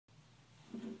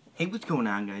Hey, what's going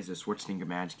on, guys? It's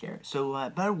schwarzeneggermagic here. So,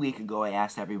 about a week ago, I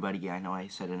asked everybody, I know I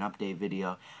said an update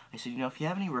video, I said, if you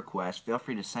have any requests, feel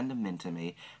free to send them in to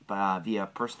me via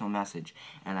personal message,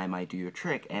 and I might do your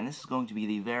trick. And this is going to be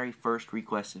the very first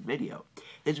requested video.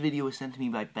 This video was sent to me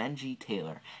by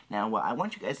BENJITAYL0R. Now, I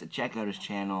want you guys to check out his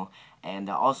channel,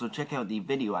 and also check out the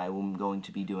video I am going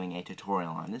to be doing a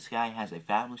tutorial on. This guy has a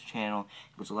fabulous channel.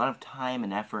 He puts a lot of time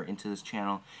and effort into this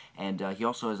channel, and he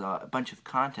also has a bunch of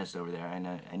contests over there, and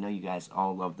I know you guys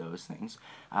all love those things.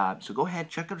 So go ahead,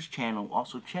 check out his channel.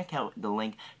 Also, check out the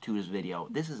link to his video.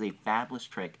 This is a fabulous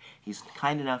trick. He's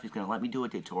kind enough. He's going to let me do a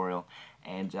tutorial,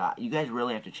 and you guys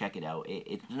really have to check it out.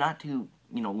 It's not too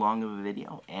long of a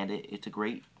video, and it's a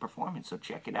great performance, so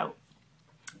check it out.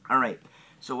 Alright,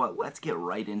 so let's get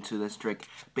right into this trick.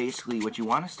 Basically, what you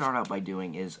want to start out by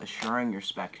doing is assuring your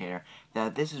spectator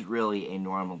that this is really a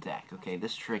normal deck, okay?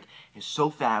 This trick is so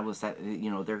fabulous that,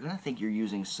 they're going to think you're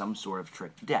using some sort of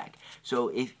trick deck. So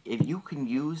if you can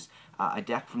use a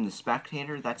deck from the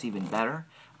spectator, that's even better.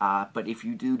 But if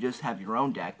you do just have your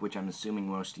own deck, which I'm assuming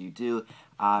most of you do,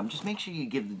 just make sure you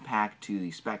give the pack to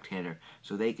the spectator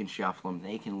so they can shuffle them,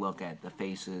 they can look at the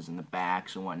faces and the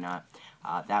backs and whatnot.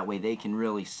 That way they can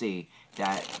really see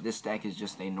that this deck is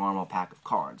just a normal pack of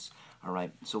cards.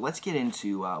 Alright, so let's get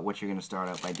into what you're going to start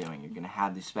out by doing. You're going to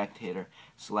have the spectator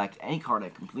select any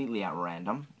card completely at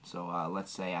random. So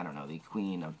let's say, I don't know, the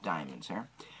Queen of Diamonds here.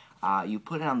 You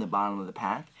put it on the bottom of the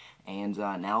pack, and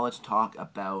now let's talk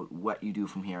about what you do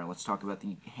from here. Let's talk about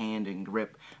the hand and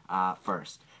grip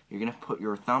first. You're going to put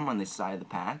your thumb on this side of the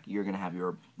pack. You're going to have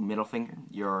your middle finger,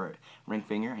 your ring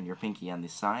finger, and your pinky on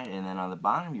this side, and then on the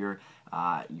bottom, your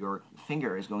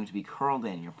finger is going to be curled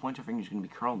in. Your pointer finger is going to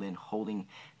be curled in, holding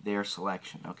their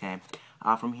selection, okay?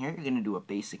 From here, you're going to do a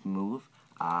basic move.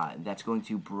 That's going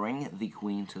to bring the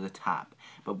queen to the top.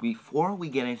 But before we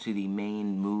get into the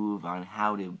main move on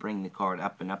how to bring the card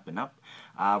up and up and up,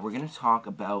 we're going to talk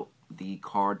about the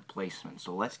card placement.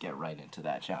 So let's get right into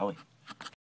that, shall we?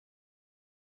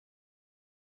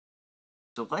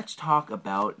 So let's talk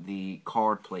about the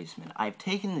card placement. I've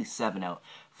taken the 7 out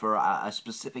for a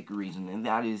specific reason, and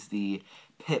that is the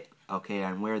pip, okay,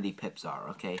 and where the pips are,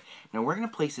 okay? Now we're going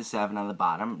to place the 7 on the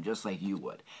bottom, just like you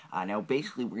would. Now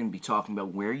basically we're going to be talking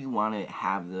about where you want to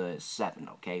have the 7,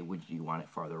 okay? Would you want it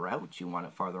farther out? Would you want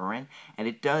it farther in? And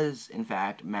it does, in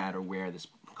fact, matter where this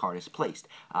card is placed.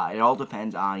 It all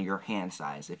depends on your hand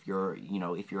size. If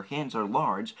if your hands are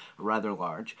large, rather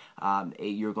large,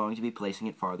 you're going to be placing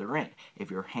it farther in.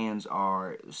 If your hands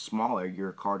are smaller,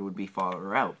 your card would be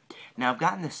farther out. Now I've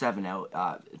gotten the 7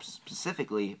 out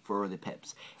specifically for the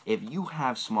pips. If you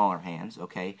have smaller hands,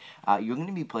 okay, you're going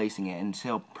to be placing it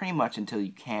pretty much until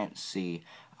you can't see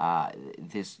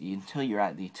until you're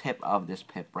at the tip of this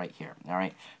pip right here. All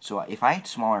right. So if I had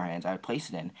smaller hands, I would place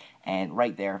it in, and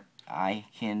right there, I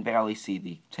can barely see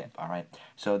the tip, alright?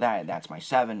 So that's my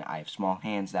 7. I have small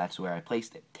hands, that's where I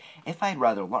placed it. If I had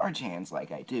rather large hands, like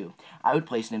I do, I would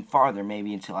place it in farther,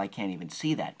 maybe until I can't even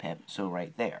see that pip, so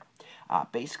right there.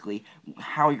 Basically,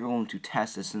 how you're going to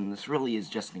test this, and this really is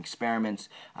just an experiment,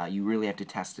 you really have to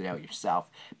test it out yourself.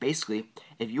 Basically,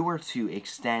 if you were to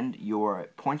extend your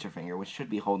pointer finger, which should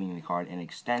be holding the card, and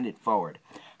extend it forward,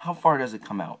 how far does it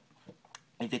come out?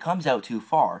 If it comes out too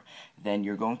far, then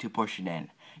you're going to push it in.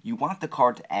 You want the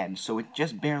card to end, so it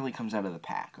just barely comes out of the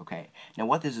pack, okay? Now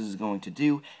what this is going to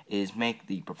do is make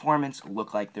the performance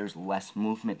look like there's less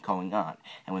movement going on.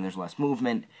 And when there's less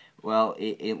movement, well,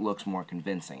 it looks more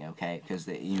convincing, okay? Because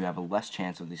you have a less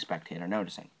chance of the spectator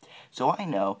noticing. So I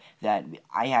know that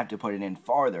I have to put it in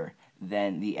farther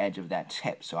than the edge of that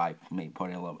tip, so I may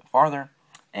put it a little bit farther,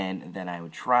 and then I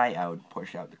would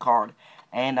push out the card,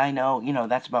 and I know,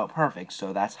 that's about perfect,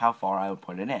 so that's how far I would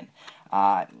put it in.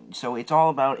 So it's all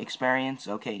about experience,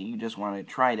 okay, you just want to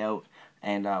try it out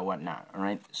and whatnot,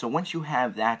 alright? So once you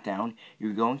have that down,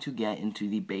 you're going to get into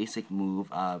the basic move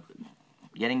of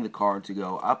getting the card to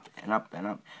go up and up and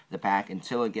up the pack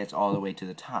until it gets all the way to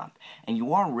the top. And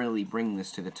you are really bringing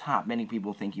this to the top. Many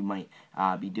people think you might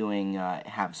be doing,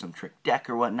 have some trick deck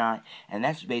or whatnot, and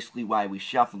that's basically why we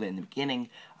shuffled it in the beginning.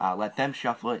 Let them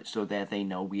shuffle it so that they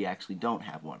know we actually don't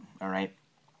have one, alright?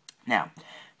 Now,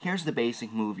 here's the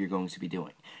basic move you're going to be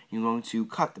doing. You're going to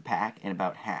cut the pack in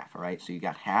about half, alright? So you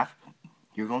got half.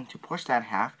 You're going to push that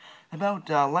half about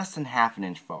less than ½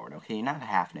 inch forward, okay? Not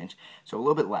 ½ inch, so a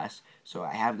little bit less. So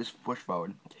I have this push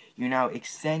forward. You now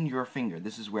extend your finger.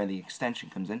 This is where the extension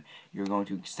comes in. You're going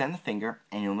to extend the finger,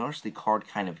 and you'll notice the card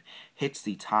kind of hits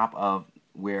the top of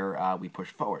where we push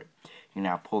forward. You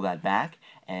now pull that back,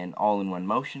 and all in one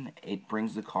motion, it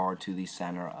brings the card to the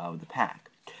center of the pack.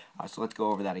 So let's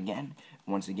go over that again.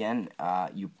 Once again,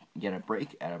 you get a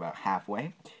break at about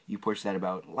halfway. You push that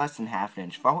about less than half an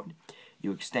inch forward.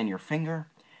 You extend your finger.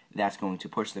 That's going to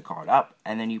push the card up,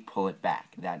 and then you pull it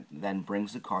back. That then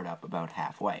brings the card up about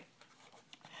halfway.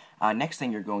 Next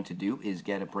thing you're going to do is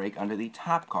get a break under the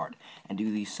top card and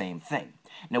do the same thing.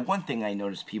 Now, one thing I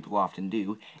notice people often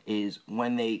do is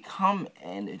when they come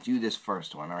and do this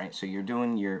first one, all right? So you're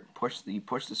doing you push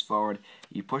this forward,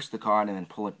 you push the card, and then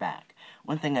pull it back.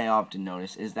 One thing I often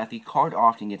notice is that the card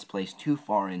often gets placed too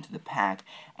far into the pack,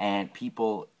 and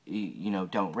people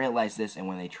don't realize this, and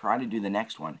when they try to do the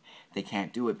next one, they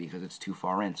can't do it because it's too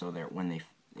far in. So when they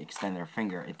extend their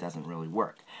finger, it doesn't really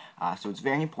work. So it's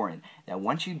very important that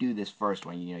once you do this first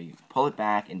one, you pull it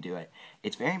back and do it.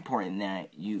 It's very important that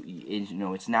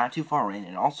it's not too far in,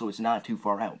 and also it's not too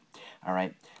far out. All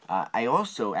right. I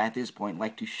also, at this point,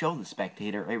 like to show the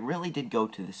spectator it really did go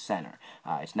to the center.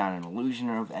 It's not an illusion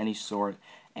of any sort.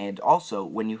 And also,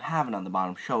 when you have it on the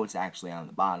bottom, show it's actually on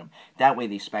the bottom. That way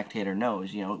the spectator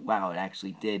knows, wow, it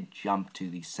actually did jump to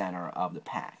the center of the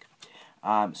pack.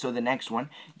 So the next one,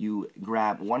 you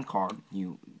grab one card,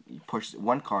 you push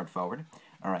one card forward,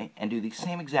 all right, and do the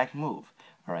same exact move,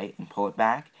 all right, and pull it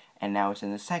back, and now it's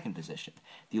in the second position.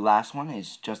 The last one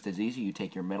is just as easy. You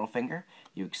take your middle finger,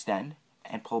 you extend,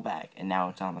 and pull back, and now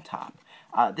it's on the top.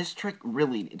 This trick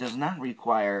really does not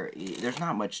require, there's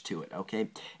not much to it, okay?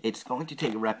 It's going to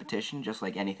take a repetition, just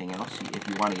like anything else. If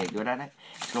you want to get good at it,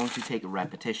 it's going to take a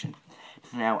repetition.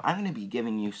 Now, I'm going to be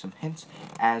giving you some hints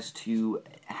as to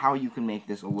how you can make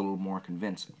this a little more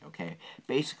convincing, okay?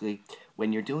 Basically,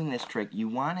 when you're doing this trick, you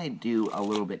want to do a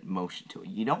little bit motion to it.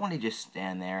 You don't want to just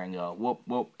stand there and go, whoop,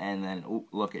 whoop, and then, oh,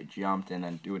 look, it jumped, and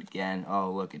then do it again,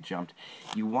 oh, look, it jumped.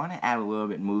 You want to add a little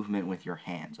bit movement with your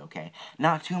hands, okay?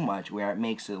 Not too much where it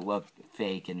makes it look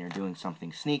fake and you're doing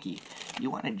something sneaky.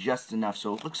 You want it just enough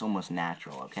so it looks almost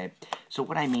natural, okay? So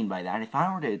what I mean by that, if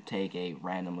I were to take a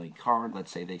randomly card,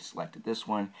 let's say they selected this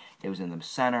one, it was in the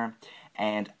center,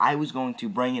 and I was going to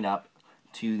bring it up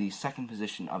to the second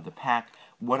position of the pack,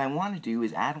 what I want to do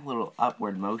is add a little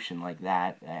upward motion like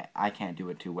that. I can't do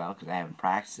it too well because I haven't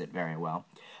practiced it very well.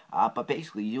 But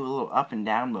basically, you do a little up and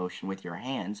down motion with your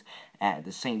hands at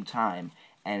the same time,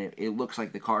 and it looks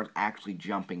like the card's actually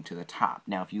jumping to the top.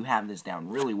 Now, if you have this down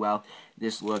really well,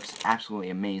 this looks absolutely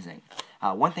amazing.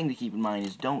 One thing to keep in mind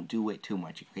is don't do it too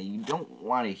much. Okay, you don't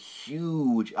want a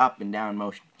huge up and down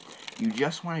motion. You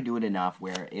just want to do it enough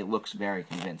where it looks very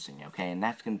convincing. Okay, and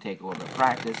that's going to take a little bit of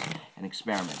practice and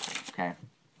experimenting. Okay.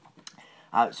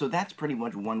 So that's pretty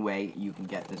much one way you can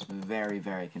get this very,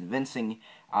 very convincing.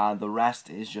 The rest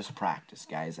is just practice,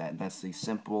 guys. That's the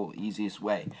simple, easiest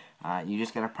way. You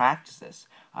just got to practice this.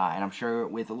 And I'm sure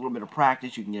with a little bit of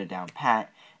practice, you can get it down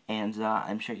pat. And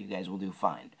I'm sure you guys will do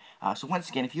fine. So once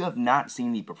again, if you have not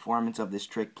seen the performance of this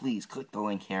trick, please click the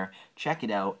link here. Check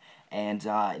it out. And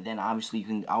then obviously you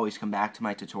can always come back to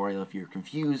my tutorial if you're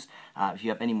confused. If you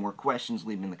have any more questions,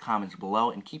 leave them in the comments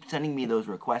below. And keep sending me those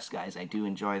requests, guys. I do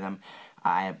enjoy them.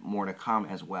 I have more to come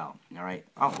as well. Alright?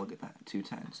 Oh, look at that. 2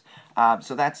 times.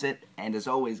 So that's it. And as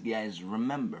always, guys,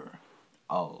 remember,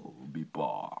 I'll be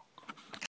back.